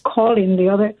is calling the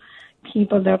other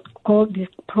people that call this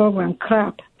program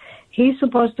crap. He's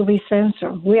supposed to be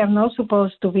censored. We are not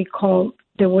supposed to be called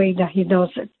the way that he does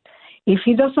it. If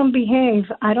he doesn't behave,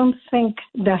 I don't think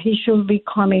that he should be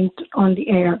coming on the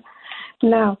air.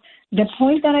 Now, the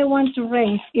point that I want to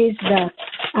raise is that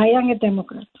I am a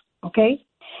Democrat, okay?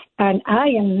 And I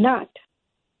am not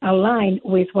aligned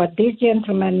with what this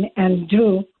gentleman and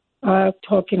Drew are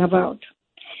talking about.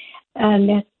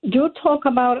 And you talk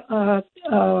about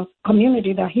a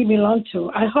community that he belongs to.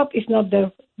 I hope it's not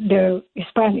the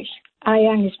Spanish. I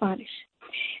am Spanish.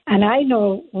 And I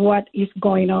know what is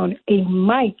going on in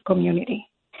my community.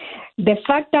 The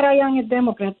fact that I am a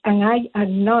Democrat and I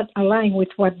am not aligned with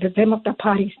what the Democrat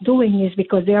Party is doing is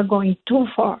because they are going too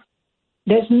far.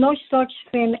 There's no such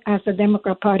thing as a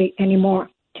Democrat Party anymore.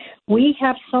 We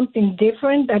have something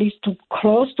different that is too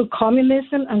close to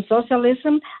communism and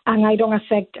socialism, and I don't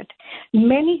accept it.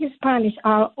 Many Hispanics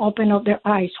are open up their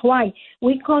eyes. Why?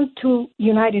 We come to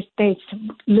United States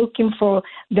looking for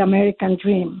the American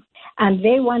dream. and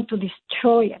they want to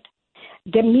destroy it.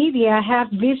 The media have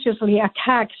viciously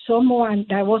attacked someone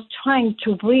that was trying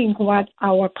to bring what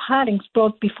our parents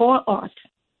brought before us.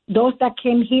 Those that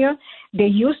came here, they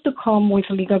used to come with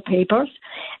legal papers.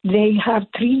 They have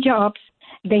 3 jobs.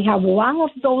 They have one of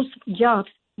those jobs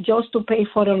just to pay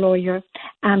for a lawyer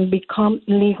and become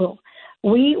legal.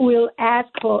 We will ask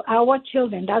for our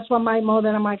children. That's what my mother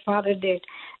and my father did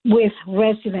with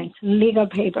residence, legal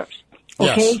papers.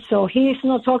 Okay, Yes. so he is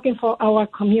not talking for our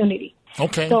community.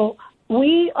 Okay. So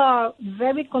we are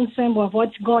very concerned with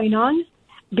what's going on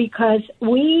because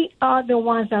we are the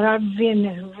ones that are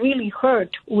being really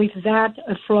hurt with that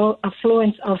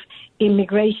affluence of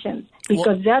immigration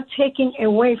because they're taking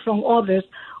away from others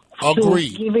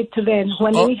Agreed. to give it to them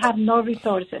when we have no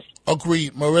resources.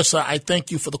 Agreed. Marissa, I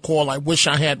thank you for the call. I wish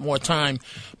I had more time,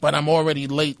 but I'm already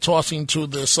late tossing to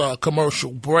this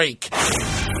commercial break.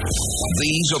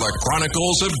 These are the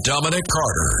Chronicles of Dominic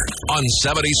Carter on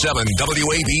 77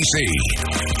 WABC.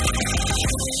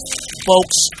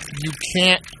 Folks, you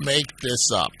can't make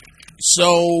this up.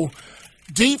 So,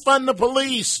 defund the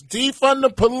police. Defund the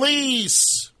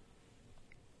police.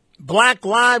 Black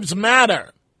Lives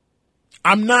Matter.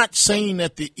 I'm not saying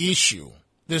that the issue,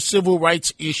 the civil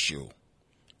rights issue,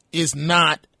 is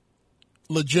not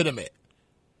legitimate.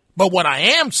 But what I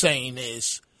am saying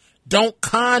is, don't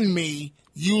con me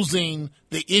using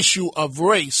the issue of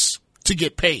race to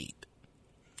get paid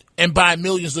and buy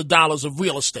millions of dollars of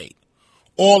real estate.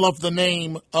 All off the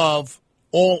name of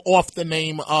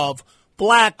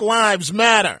Black Lives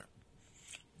Matter.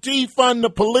 Defund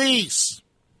the police.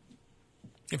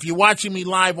 If you're watching me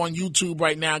live on YouTube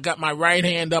right now, I got my right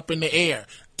hand up in the air.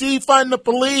 Defund the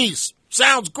police.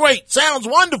 Sounds great. Sounds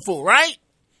wonderful, right?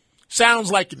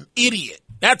 Sounds like an idiot.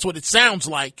 That's what it sounds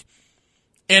like.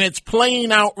 And it's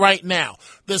playing out right now.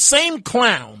 The same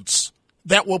clowns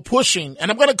that were pushing,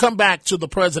 and I'm going to come back to the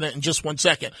president in just 1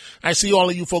 second. I see all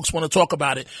of you folks want to talk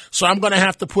about it. So I'm going to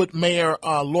have to put Mayor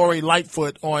Lori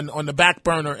Lightfoot on the back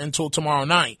burner until tomorrow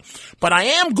night. But I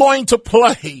am going to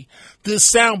play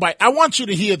this soundbite. I want you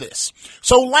to hear this.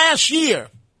 So last year,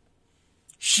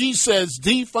 she says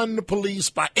defund the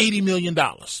police by $80 million.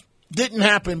 Didn't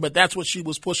happen, but that's what she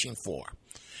was pushing for.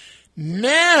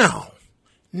 Now,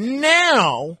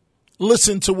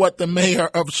 listen to what the mayor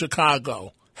of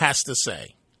Chicago has to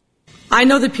say. I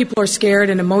know that people are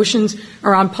scared and emotions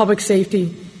around public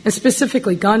safety, and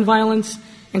specifically gun violence,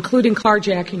 including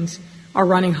carjackings, are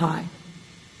running high.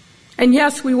 And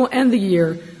yes, we will end the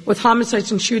year with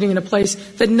homicides and shooting in a place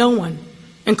that no one,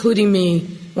 including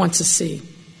me, wants to see.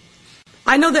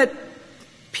 I know that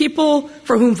people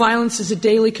for whom violence is a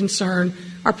daily concern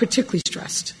are particularly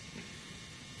stressed.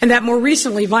 And that more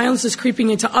recently, violence is creeping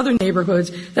into other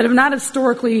neighborhoods that have not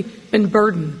historically been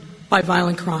burdened by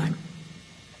violent crime.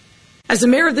 As the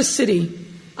mayor of the city,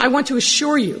 I want to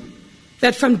assure you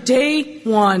that from day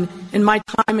one in my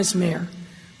time as mayor,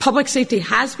 public safety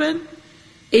has been,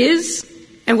 is,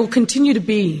 and will continue to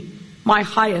be my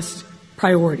highest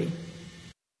priority.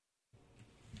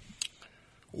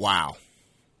 Wow.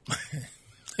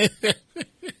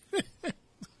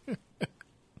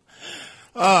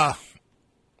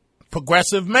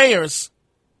 Progressive mayors.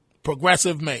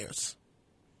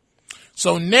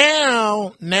 So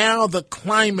now the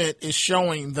climate is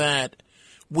showing that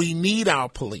we need our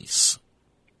police.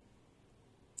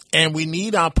 And we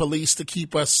need our police to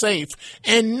keep us safe.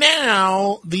 And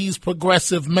now these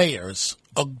progressive mayors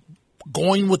are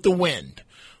going with the wind.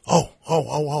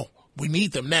 Oh, we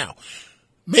need them now.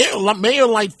 Mayor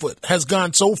Lightfoot has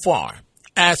gone so far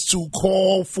as to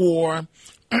call for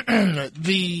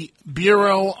the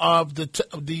Bureau of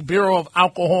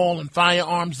Alcohol and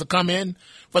Firearms to come in,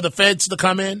 for the feds to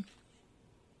come in,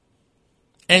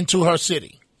 and to her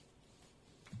city.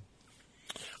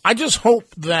 I just hope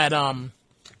that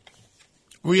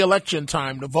re-election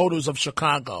time, the voters of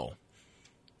Chicago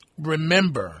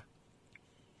remember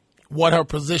what her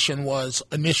position was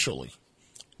initially.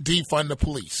 Defund the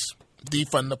police.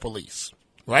 Defund the police.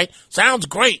 Right? Sounds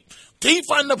great.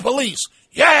 Defund the police.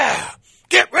 Yeah.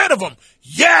 Get rid of them.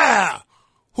 Yeah.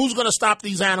 Who's going to stop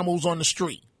these animals on the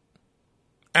street?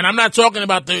 And I'm not talking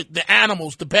about the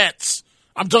animals, the pets.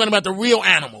 I'm talking about the real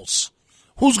animals.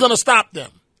 Who's going to stop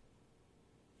them?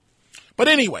 But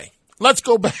anyway, let's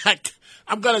go back.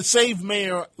 I'm going to save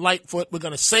Mayor Lightfoot. We're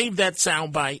going to save that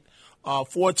soundbite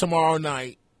for tomorrow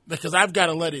night because I've got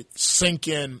to let it sink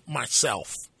in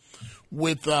myself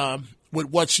with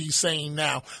what she's saying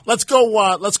now. Let's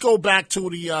go back to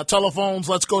the telephones.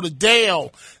 Let's go to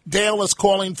Dale. Dale is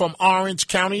calling from Orange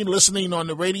County, listening on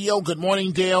the radio. Good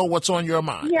morning, Dale. What's on your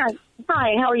mind? Yeah.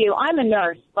 Hi, how are you? I'm a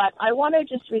nurse, but I want to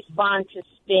just respond to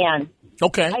Stan.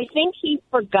 Okay. I think he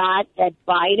forgot that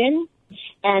Biden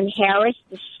and Harris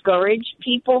discouraged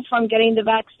people from getting the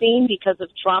vaccine because of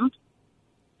Trump.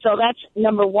 So that's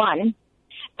number one.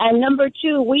 And number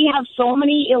two, we have so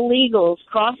many illegals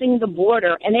crossing the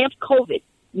border, and they have COVID,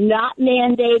 not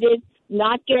mandated,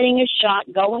 not getting a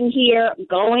shot, going here,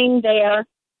 going there,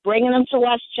 bringing them to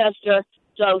Westchester.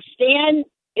 So Stan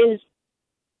is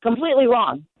completely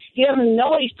wrong. He doesn't know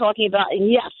what he's talking about.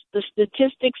 And yes, the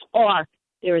statistics are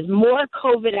there is more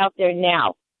COVID out there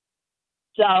now.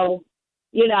 So,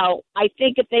 I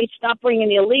think if they stopped bringing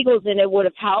the illegals in, it would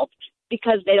have helped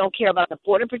because they don't care about the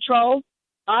Border Patrol,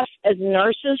 us as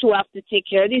nurses who have to take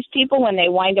care of these people when they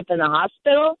wind up in the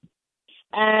hospital.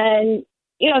 And,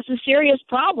 it's a serious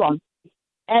problem.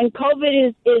 And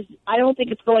COVID is I don't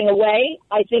think it's going away.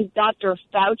 I think Dr.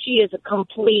 Fauci is a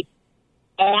complete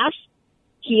ass.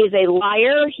 He is a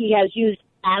liar. He has used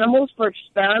animals for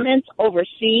experiments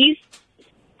overseas.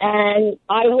 And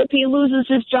I hope he loses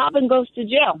his job and goes to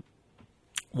jail.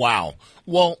 Wow.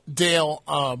 Well, Dale,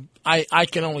 I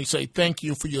can only say thank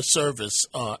you for your service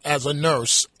as a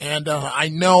nurse. And I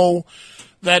know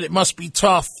that it must be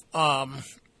tough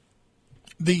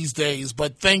these days,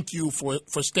 but thank you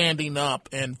for standing up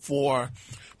and for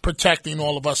protecting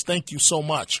all of us. Thank you so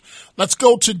much. Let's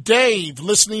go to Dave,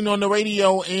 listening on the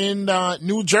radio in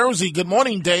New Jersey. Good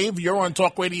morning, Dave. You're on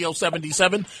Talk Radio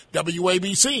 77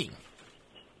 WABC.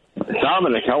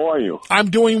 Dominic, how are you? I'm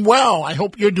doing well. I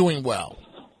hope you're doing well.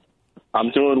 I'm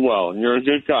doing well. You're a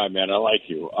good guy, man. I like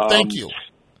you. Thank you.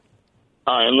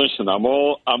 All right, listen. I'm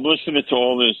listening to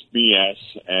all this BS,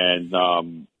 and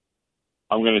I'm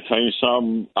going to tell you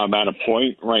something. I'm at a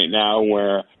point right now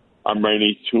where I'm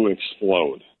ready to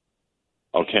explode.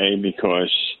 Okay, because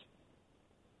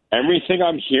everything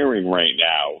I'm hearing right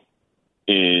now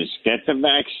is get the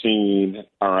vaccine.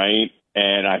 All right,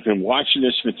 and I've been watching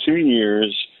this for 2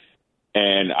 years,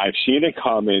 and I've seen it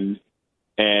coming,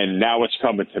 and now it's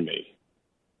coming to me.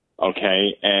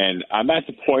 Okay, and I'm at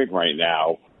the point right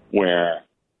now where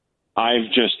I've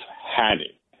just had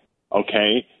it.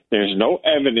 Okay, there's no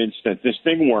evidence that this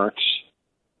thing works.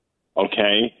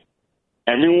 Okay,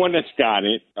 everyone that's got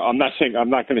it, I'm not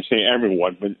going to say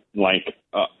everyone, but like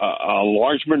a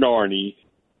large minority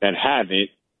that have it,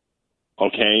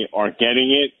 okay, are getting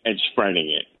it and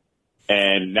spreading it.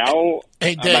 And now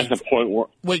hey, I'm at the point where...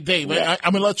 Wait, Dave, yeah.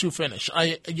 I'm going to let you finish.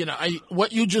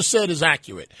 What you just said is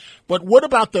accurate. But what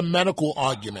about the medical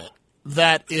argument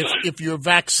that if you're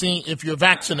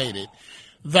vaccinated,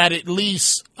 that at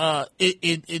least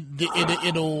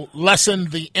it'll lessen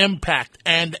the impact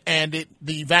and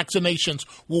the vaccinations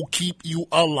will keep you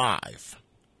alive?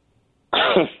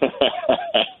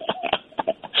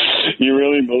 You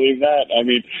really believe that? I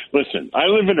mean, listen, I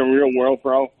live in a real world,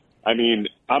 bro. I mean,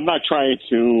 I'm not trying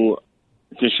to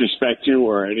disrespect you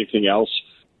or anything else.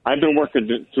 I've been working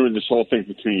through this whole thing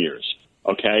for 2 years,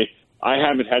 okay? I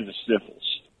haven't had the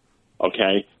sniffles,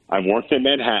 okay? I've worked in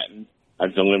Manhattan.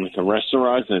 I've delivered to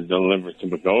restaurants. I've delivered to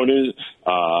pagodas,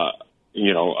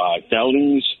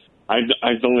 delis.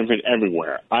 I've delivered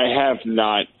everywhere. I have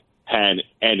not had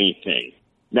anything.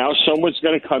 Now someone's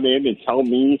going to come in and tell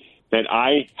me that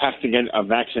I have to get a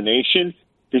vaccination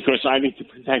because I need to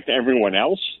protect everyone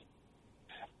else,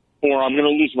 or I'm going to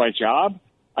lose my job.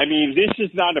 I mean, this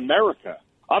is not America.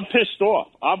 I'm pissed off.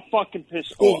 I'm fucking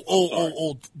pissed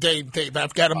off. Dave,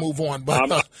 I've got to move on.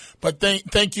 But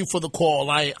thank you for the call.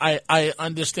 I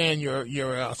understand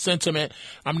your sentiment.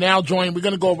 I'm now joined. We're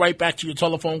going to go right back to your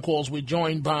telephone calls. We're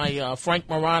joined by Frank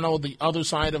Morano, the other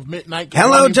side of midnight. Good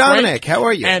Hello, morning, Dominic. Frank. How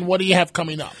are you? And what do you have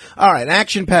coming up? All right, an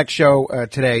action-packed show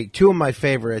today. Two of my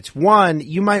favorites. One,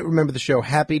 you might remember the show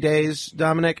Happy Days,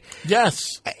 Dominic.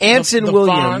 Yes. Anson the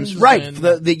Williams, Fonz right? And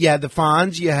the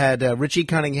Fonz. You had Richie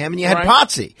Cunningham, and you had Right.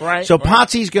 Potsy. Right. So right.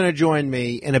 Potsy's going to join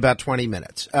me in about 20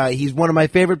 minutes. He's one of my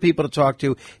favorite people to talk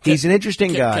to. He's an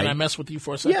interesting guy. Can I mess with you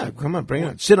for a second? Yeah, come on, bring it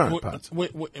on. Sit on it,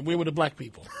 Potsy. Where were the black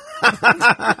people?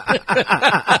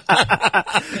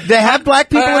 They have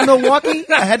black people in Milwaukee?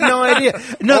 I had no idea.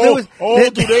 No, do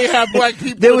they have black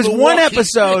people? There in was Milwaukee? one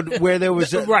episode where there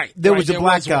was a black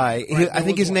was guy. one. Right, I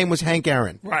think his name was Hank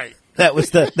Aaron. Right. That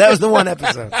was the one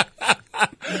episode.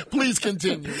 Please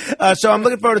continue. So I'm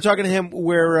looking forward to talking to him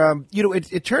where,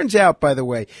 it turns out, by the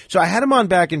way, so I had him on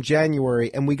back in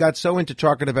January, and we got so into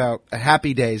talking about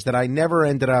Happy Days that I never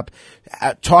ended up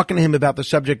talking to him about the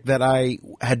subject that I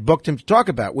had booked him to talk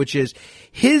about, which is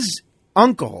his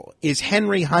uncle is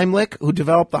Henry Heimlich, who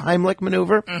developed the Heimlich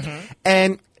maneuver. Mm-hmm.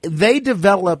 And they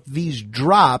develop these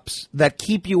drops that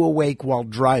keep you awake while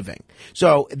driving.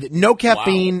 So no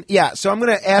caffeine. Wow. Yeah. So I'm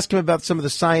going to ask him about some of the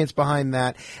science behind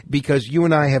that, because you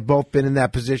and I have both been in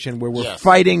that position where we're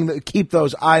fighting to keep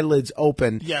those eyelids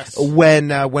open when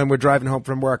we're driving home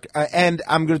from work. And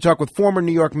I'm going to talk with former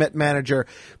New York Met manager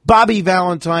Bobby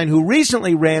Valentine, who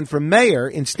recently ran for mayor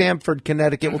in Stamford,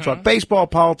 Connecticut. We'll talk baseball,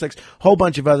 politics, a whole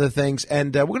bunch of other things.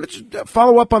 And we're going to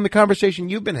follow up on the conversation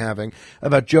you've been having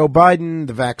about Joe Biden,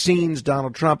 the vaccines,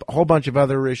 Donald Trump, a whole bunch of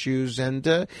other issues. And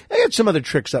I got some other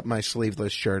tricks up my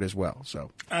sleeveless shirt as well.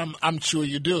 So I'm sure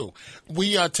you do.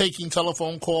 We are taking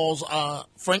telephone calls.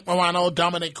 Frank Morano,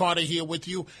 Dominic Carter here with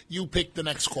you. You pick the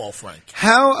next call, Frank.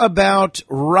 How about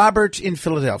Robert in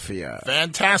Philadelphia?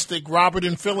 Fantastic. Robert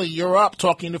in Philly, you're up,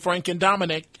 talking to Frank and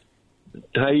Dominic.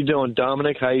 How you doing,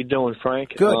 Dominic? How you doing,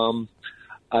 Frank? Good.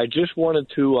 I just wanted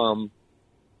to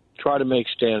try to make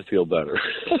Stan feel better.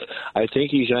 I think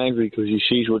he's angry because he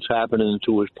sees what's happening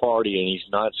to his party, and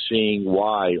he's not seeing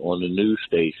why on the news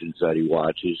stations that he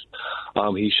watches.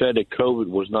 He said that COVID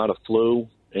was not a flu.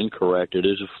 Incorrect. It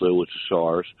is a flu. It's a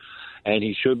SARS. And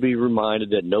he should be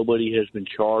reminded that nobody has been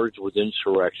charged with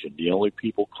insurrection. The only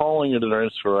people calling it an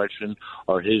insurrection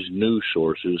are his news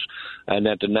sources, and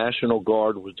that the National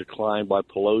Guard was declined by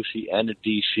Pelosi and the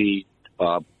D.C.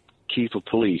 Chief of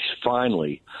Police.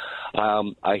 Finally,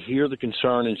 I hear the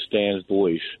concern in Stan's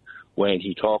voice when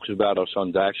he talks about us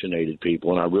unvaccinated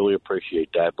people, and I really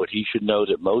appreciate that. But he should know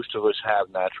that most of us have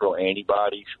natural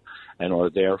antibodies and are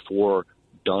therefore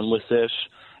done with this.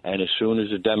 And as soon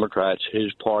as the Democrats,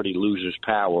 his party, loses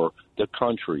power, the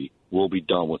country will be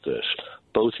done with this.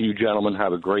 Both of you gentlemen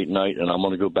have a great night, and I'm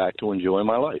going to go back to enjoying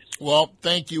my life. Well,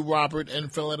 thank you, Robert, in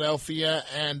Philadelphia,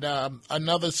 and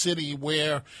another city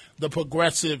where the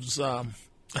progressives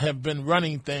have been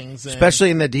running things, and especially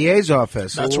in the DA's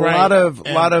office. That's a right.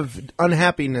 lot of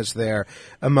unhappiness there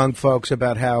among folks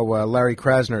about how Larry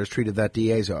Krasner has treated that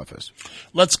DA's office.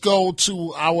 Let's go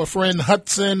to our friend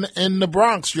Hudson in the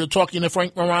Bronx. You're talking to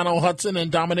Frank Morano, Hudson,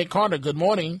 and Dominic Carter. Good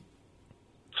morning.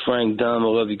 Frank, Dom, I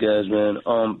love you guys, man.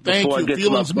 Thank before you. I get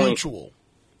Feelings to my point, mutual.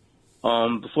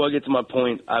 Before I get to my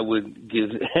point, I would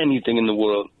give anything in the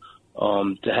world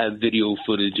to have video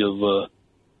footage of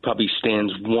probably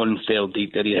Stan's one failed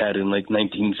date that he had in like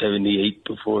 1978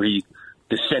 before he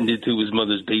descended to his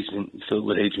mother's basement filled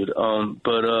with hatred.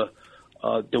 But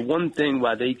the one thing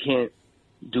why they can't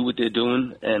do what they're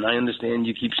doing, and I understand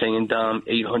you keep saying, Dom,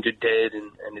 800 dead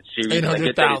and it's serious.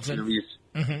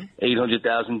 800,000.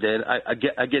 800,000 dead. I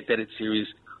get that it's serious.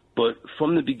 But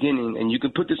from the beginning, and you can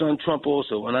put this on Trump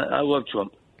also, and I love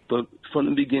Trump, but from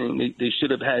the beginning, they should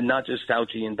have had not just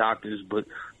Fauci and doctors, but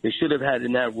they should have had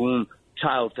in that room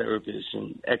child therapists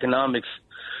and economics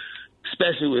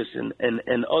specialists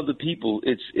and other people.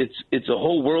 It's a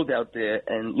whole world out there.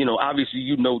 And, you know, obviously,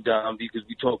 you know, Dom, because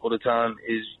we talk all the time,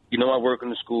 is, you know, I work in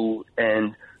the school,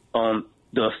 and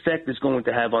the effect it's going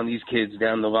to have on these kids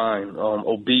down the line,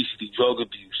 obesity, drug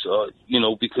abuse, you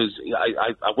know, because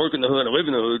I work in the hood, I live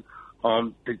in the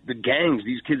hood, the gangs,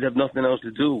 these kids have nothing else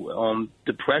to do,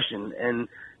 depression. And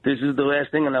this is the last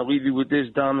thing, and I'll leave you with this,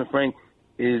 Dom and Frank,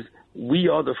 is we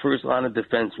are the first line of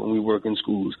defense when we work in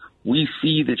schools. We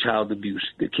see the child abuse.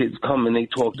 The kids come and they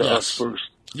talk to us first.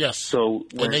 Yes. So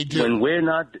when we're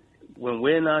not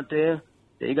there,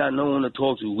 they got no one to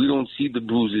talk to. We don't see the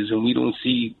bruises and we don't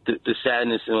see the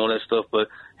sadness and all that stuff. But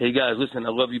hey, guys, listen, I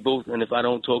love you both. And if I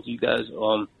don't talk to you guys,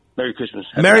 Merry Christmas.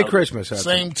 Merry Christmas.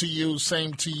 Same to you.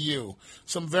 Same to you.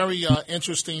 Some very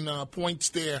interesting points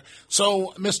there.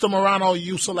 So, Mr. Morano,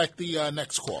 you select the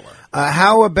next caller.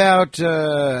 How about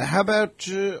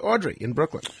Audrey in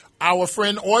Brooklyn? Our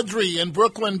friend Audrey in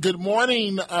Brooklyn. Good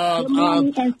morning, Good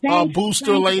morning, and thanks,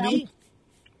 Booster Lady.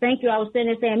 Thank you. I was sitting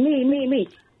there saying, me.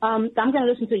 I'm going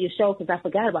to listen to your show because I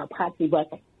forgot about Patsy.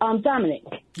 But Dominic.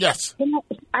 Yes.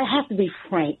 I have to be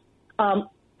frank. Stan,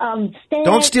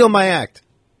 don't steal my act.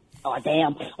 Oh,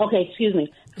 damn. Okay, excuse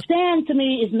me. Stan, to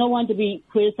me, is no one to be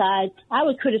criticized. I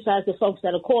would criticize the folks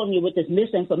that are calling you with this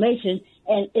misinformation,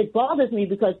 and it bothers me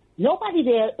because nobody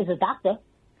there is a doctor.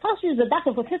 Fauci is a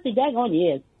doctor for 50 daggone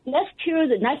years. Let's cure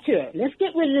it, not cure it. Let's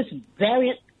get rid of this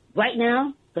variant right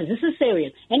now, because this is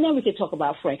serious. And then we can talk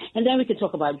about Frank, and then we can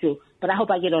talk about Drew. But I hope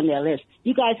I get on their list.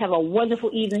 You guys have a wonderful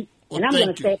evening. And I'm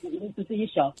going to stay and listen to your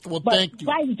show. Well, but thank you.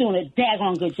 Biden's doing a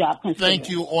daggone good job. Thank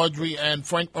you, Audrey. And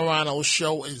Frank Morano's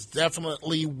show is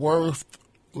definitely worth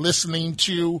listening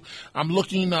to. I'm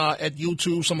looking at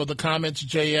YouTube, some of the comments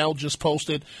JL just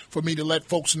posted for me to let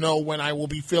folks know when I will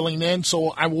be filling in. So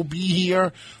I will be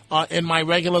here in my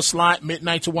regular slot,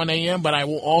 midnight to 1 a.m., but I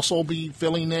will also be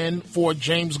filling in for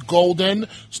James Golden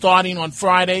starting on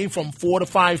Friday from 4 to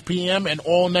 5 p.m. and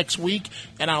all next week.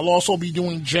 And I'll also be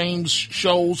doing James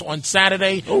shows on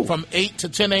Saturday from 8 to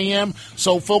 10 a.m.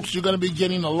 So, folks, you're going to be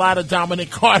getting a lot of Dominic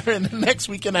Carter in the next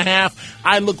week and a half.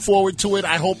 I look forward to it.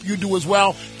 I hope you do as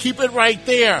well. Keep it right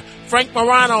there. Frank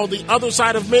Morano, The Other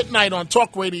Side of Midnight on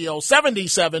Talk Radio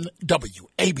 77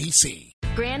 WABC.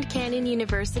 Grand Canyon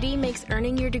University makes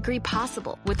earning your degree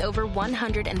possible with over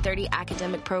 130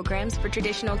 academic programs for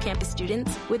traditional campus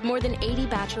students with more than 80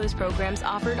 bachelor's programs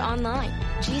offered online.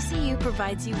 GCU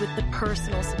provides you with the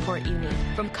personal support you need,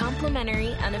 from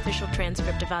complimentary unofficial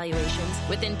transcript evaluations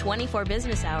within 24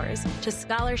 business hours to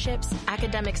scholarships,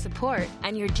 academic support,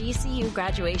 and your GCU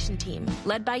graduation team,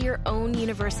 led by your own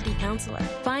university counselor.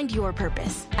 Find your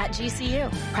purpose at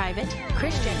GCU. Private,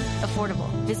 Christian, affordable.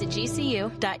 Visit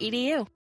gcu.edu.